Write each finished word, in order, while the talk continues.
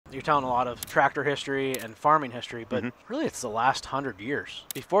You're telling a lot of tractor history and farming history, but really it's the last 100 years.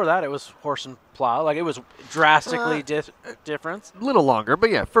 Before that, it was horse and plow. Like, it was drastically different. A little longer, but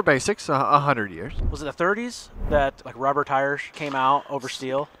yeah, for basics, 100 years. Was it the 30s that like rubber tires came out over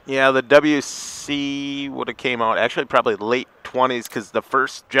steel? Yeah, the WC would have came out actually probably late 20s, because the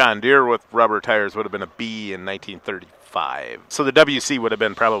first John Deere with rubber tires would have been a B in 1935. So the WC would have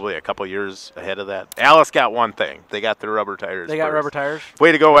been probably a couple years ahead of that. Alice got one thing. They got their rubber tires They got first. rubber tires?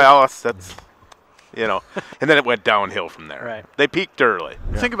 Way to go, Alice. That's, you know, and then it went downhill from there. Right. They peaked early.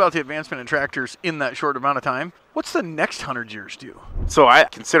 Think about the advancement in tractors in that short amount of time. What's the next 100 years do? So I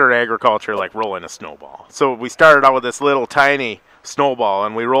consider agriculture like rolling a snowball. So we started out with this little tiny snowball,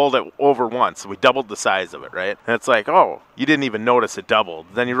 and we rolled it over once. We doubled the size of it, right? And it's like, oh, you didn't even notice it doubled.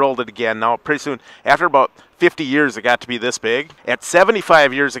 Then you rolled it again. Now, pretty soon, after about 50 years, it got to be this big. At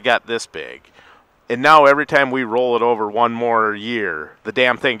 75 years, it got this big. And now every time we roll it over one more year, the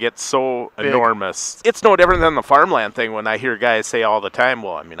damn thing gets so Big. enormous. It's no different than the farmland thing when I hear guys say all the time,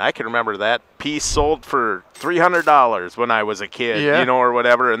 well, I mean, I can remember that piece sold for $300 when I was a kid, Yeah. you know, or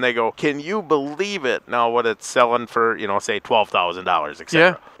whatever. And they go, can you believe it? Now what it's selling for, you know, say $12,000, etc.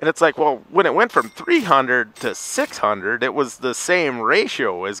 Yeah. And it's like, well, when it went from 300 to 600, it was the same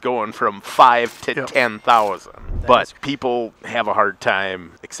ratio as going from 5 to Yep. 10,000. But people have a hard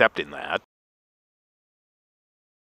time accepting that.